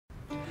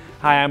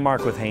Hi, I'm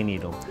Mark with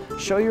Hayneedle.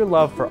 Show your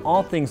love for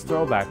all things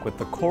throwback with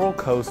the Coral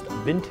Coast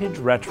Vintage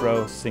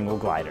Retro Single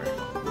Glider.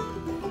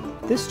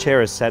 This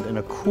chair is set in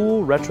a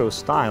cool retro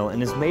style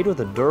and is made with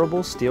a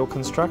durable steel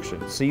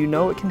construction, so you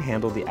know it can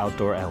handle the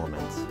outdoor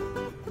elements.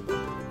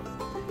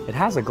 It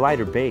has a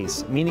glider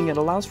base, meaning it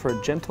allows for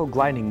a gentle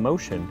gliding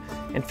motion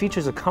and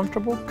features a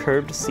comfortable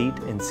curved seat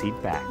and seat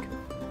back.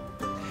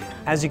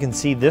 As you can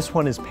see, this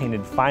one is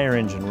painted fire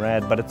engine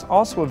red, but it's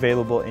also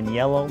available in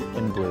yellow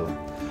and blue.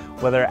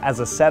 Whether as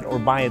a set or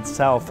by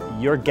itself,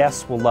 your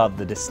guests will love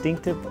the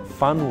distinctive,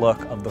 fun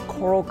look of the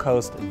Coral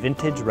Coast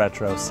Vintage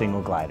Retro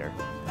Single Glider.